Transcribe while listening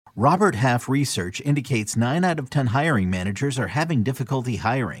Robert Half research indicates 9 out of 10 hiring managers are having difficulty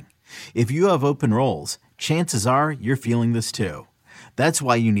hiring. If you have open roles, chances are you're feeling this too. That's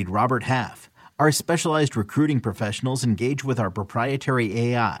why you need Robert Half. Our specialized recruiting professionals engage with our proprietary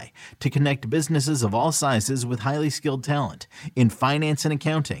AI to connect businesses of all sizes with highly skilled talent in finance and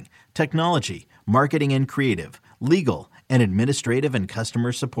accounting, technology, marketing and creative, legal, and administrative and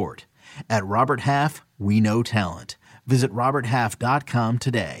customer support. At Robert Half, we know talent. Visit roberthalf.com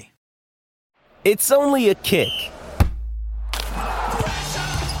today. It's only a kick,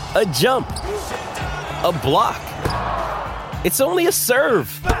 a jump, a block. It's only a serve.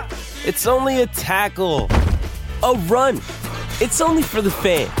 It's only a tackle, a run. It's only for the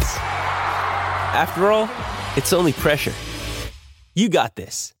fans. After all, it's only pressure. You got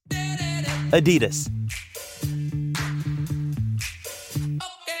this. Adidas.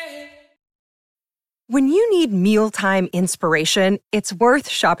 When you need mealtime inspiration, it's worth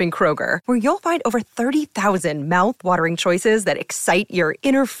shopping Kroger, where you'll find over 30,000 mouth-watering choices that excite your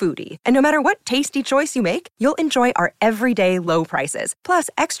inner foodie. And no matter what tasty choice you make, you'll enjoy our everyday low prices, plus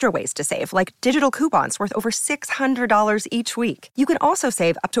extra ways to save, like digital coupons worth over $600 each week. You can also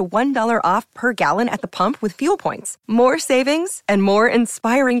save up to $1 off per gallon at the pump with fuel points. More savings and more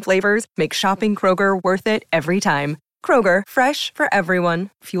inspiring flavors make shopping Kroger worth it every time. Kroger, fresh for everyone.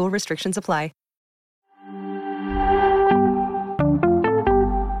 Fuel restrictions apply.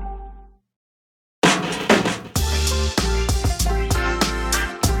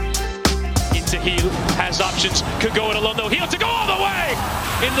 Heel has options, could go it alone though. Heel to go all the way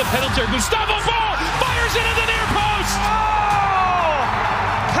in the penalty. Gustavo Ball fires into the near post. Oh,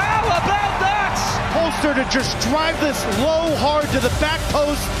 how about that? Holster to just drive this low hard to the back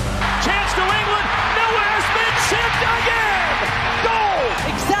post. Chance to England. Nowhere's been chipped again. Goal.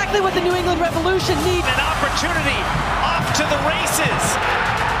 Exactly what the New England Revolution need. An opportunity off to the races.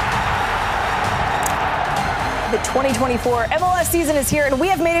 The 2024 MLS season is here, and we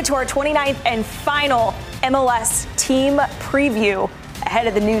have made it to our 29th and final MLS team preview ahead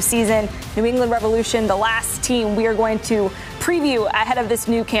of the new season. New England Revolution, the last team we are going to preview ahead of this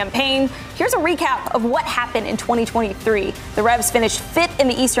new campaign. Here's a recap of what happened in 2023. The Revs finished 5th in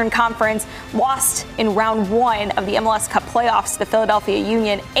the Eastern Conference, lost in round 1 of the MLS Cup playoffs to the Philadelphia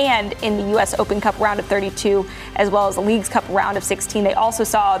Union, and in the U.S. Open Cup round of 32, as well as the Leagues Cup round of 16. They also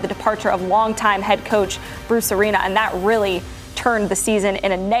saw the departure of longtime head coach Bruce Arena, and that really turned the season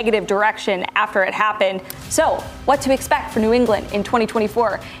in a negative direction after it happened. So, what to expect for New England in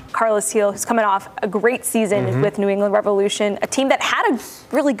 2024? Carlos Gil, who's coming off a great season with New England Revolution, a team that had a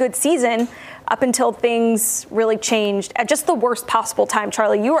really good season up until things really changed at just the worst possible time.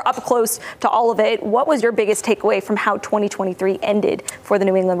 Charlie, you were up close to all of it. What was your biggest takeaway from how 2023 ended for the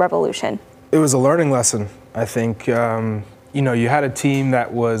New England Revolution? It was a learning lesson, I think. You had a team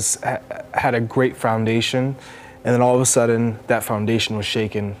that had a great foundation, and then all of a sudden, that foundation was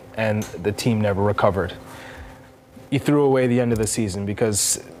shaken, and the team never recovered. You threw away the end of the season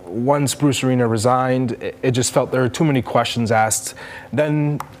because once Bruce Arena resigned, it just felt there were too many questions asked.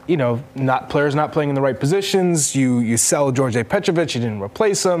 Then, players not playing in the right positions. You sell George Petrovic, you didn't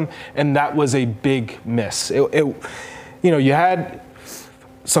replace him, and that was a big miss. You had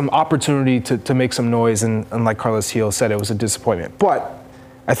some opportunity to make some noise, and like Carlos Gil said, it was a disappointment. But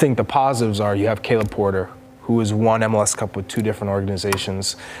I think the positives are you have Caleb Porter, who has won MLS Cup with 2 different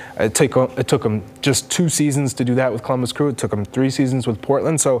organizations. It took him just 2 seasons to do that with Columbus Crew. It took him 3 seasons with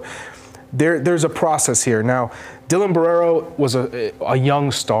Portland. So there's a process here. Now, Dylan Borrero was a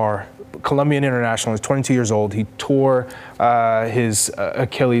young star, Colombian international. He's 22 years old. He tore his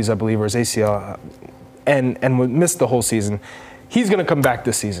Achilles, I believe, or his ACL, and missed the whole season. He's going to come back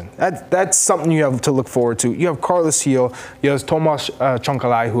this season. That's something you have to look forward to. You have Carlos Gil. You have Tomas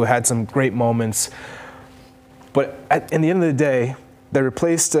Choncalay, who had some great moments. But in the end of the day, they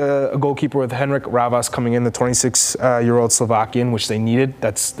replaced a goalkeeper with Henrik Ravas coming in, the 26-year-old Slovakian, which they needed.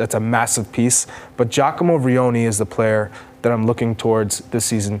 That's a massive piece. But Giacomo Vrioni is the player that I'm looking towards this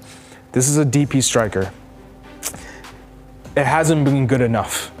season. This is a DP striker. It hasn't been good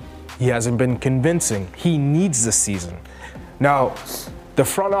enough. He hasn't been convincing. He needs this season. Now, the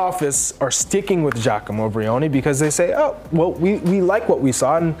front office are sticking with Giacomo Vrioni because they say, we like what we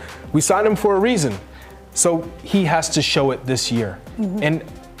saw, and we signed him for a reason. So he has to show it this year. And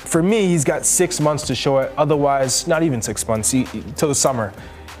for me, he's got 6 months to show it. Otherwise, not even 6 months, till the summer.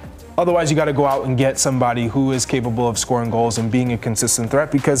 Otherwise, you got to go out and get somebody who is capable of scoring goals and being a consistent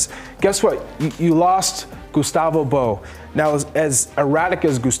threat. Because guess what? You lost Gustavo Bo. Now, as erratic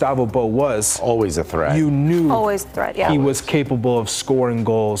as Gustavo Bo was, always a threat. You knew always a threat, yeah. He was capable of scoring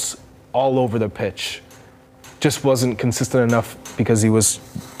goals all over the pitch. just wasn't consistent enough because he was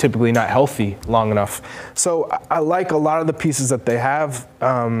typically not healthy long enough. So I like a lot of the pieces that they have,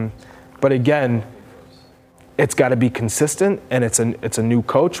 but again, it's got to be consistent, and it's a new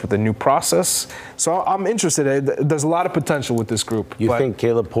coach with a new process. So I'm interested. There's a lot of potential with this group. You think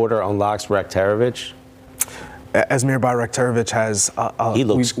Caleb Porter unlocks Rektarovic? Asmir Rektarovic has. He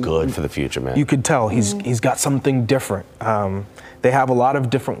looks good for the future, man. You could tell he's got something different. They have a lot of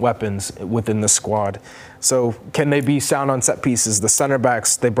different weapons within the squad. So can they be sound on set pieces? The center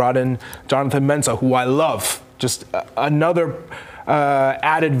backs, they brought in Jonathan Mensah, who I love. Just another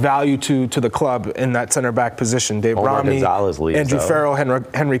added value to the club in that center back position. Dave Romney, Andrew Farrell,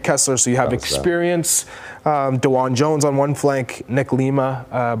 Henry Kessler. So you have experience. DeJuan Jones on one flank, Nick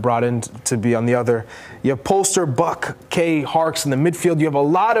Lima brought in to be on the other. You have Polster, Buck, Kay, Harks in the midfield. You have a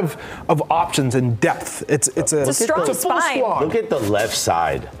lot of options and depth. It's a strong full spine. squad. Look at the left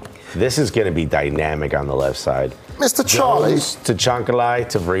side. This is going to be dynamic on the left side. Mr. Charlie. Jones to Chankalai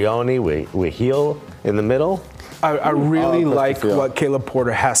to Vrioni with Heel in the middle. I really like what Caleb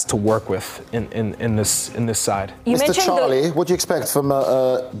Porter has to work with in this side. Mr. Charlie, what do you expect from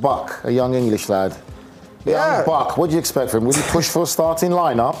Buck, a young English lad? Young Buck, what do you expect from him? Will he push for a starting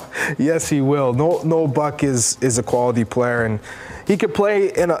lineup? Yes, he will. Noel Buck is a quality player, and he could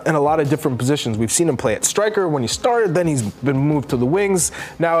play in a lot of different positions. We've seen him play at striker when he started, then he's been moved to the wings.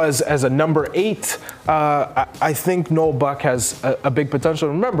 Now as a number 8, I think Noel Buck has a big potential.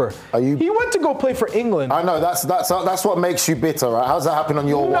 Remember, he went to go play for England. I know, that's what makes you bitter, right? How does that happen on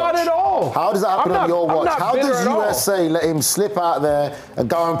your watch? Not at all. How does that happen on your watch? How does USA let him slip out there and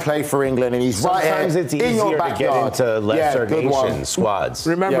go and play for England, and he's Sometimes right it's in your easier to backyard? get into lesser nation squads.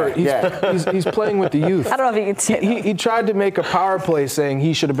 Remember, he's playing with the youth. I don't know if you can say that. He tried to make a power play saying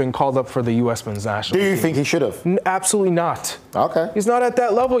he should have been called up for the U.S. men's national team. Do you think he should have? Absolutely not. Okay. He's not at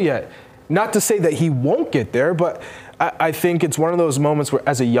that level yet. Not to say that he won't get there, but I think it's one of those moments where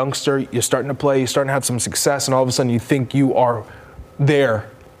as a youngster, you're starting to play, you're starting to have some success, and all of a sudden you think you are there.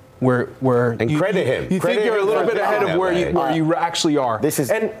 Where and credit him. You think you're a little bit ahead of where you actually are.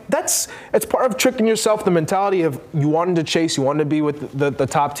 And it's part of tricking yourself, the mentality of you wanted to chase, you wanted to be with the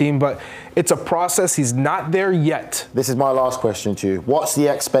top team, but it's a process. He's not there yet. This is my last question to you. What's the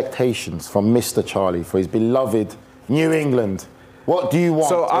expectations from Mr. Charlie for his beloved New England? What do you want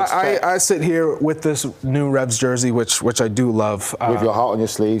So to expect? I sit here with this new Revs jersey, which I do love. With your heart on your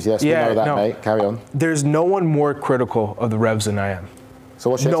sleeves, yes, we know that, mate. Carry on. There's no one more critical of the Revs than I am. So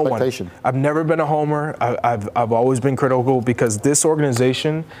what's your expectation? I've never been a homer. I've always been critical because this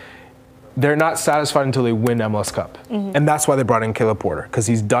organization, they're not satisfied until they win MLS Cup. Mm-hmm. And that's why they brought in Caleb Porter, because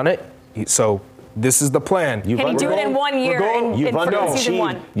he's done it. So this is the plan. Can he do it in 1 year in season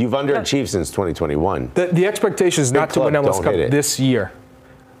 1? You've underachieved since 2021. The expectation is not to win MLS Cup this year.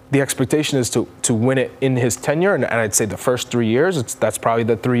 The expectation is to win it in his tenure, and I'd say the first 3 years. That's probably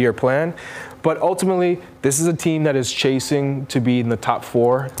the 3-year plan. But ultimately, this is a team that is chasing to be in the top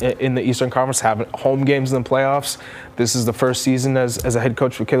 4 in the Eastern Conference, having home games in the playoffs. This is the first season as a head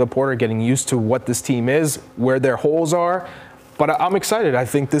coach for Caleb Porter, getting used to what this team is, where their holes are. But I'm excited. I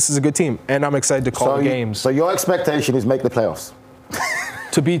think this is a good team, and I'm excited to call the games. So your expectation is make the playoffs?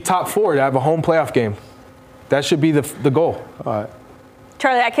 To be top 4, to have a home playoff game. That should be the goal. All right.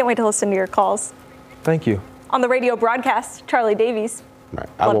 Charlie, I can't wait to listen to your calls. Thank you. On the radio broadcast, Charlie Davies. Right.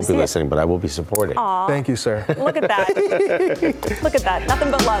 I won't be listening, but I will be supporting. Aww. Thank you, sir. Look at that. Look at that.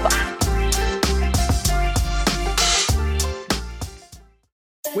 Nothing but love.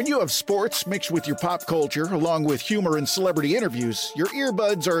 When you have sports mixed with your pop culture, along with humor and celebrity interviews, your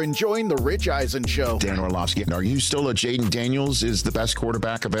earbuds are enjoying The Rich Eisen Show. Dan Orlovsky, are you still a Jaden Daniels is the best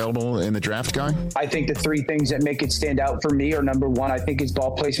quarterback available in the draft guy? I think the 3 things that make it stand out for me are, number 1, I think his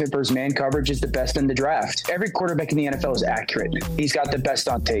ball placement versus man coverage is the best in the draft. Every quarterback in the NFL is accurate. He's got the best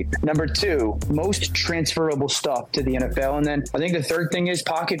on tape. Number 2, most transferable stuff to the NFL. And then I think the 3rd thing is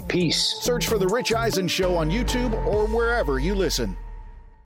pocket peace. Search for The Rich Eisen Show on YouTube or wherever you listen.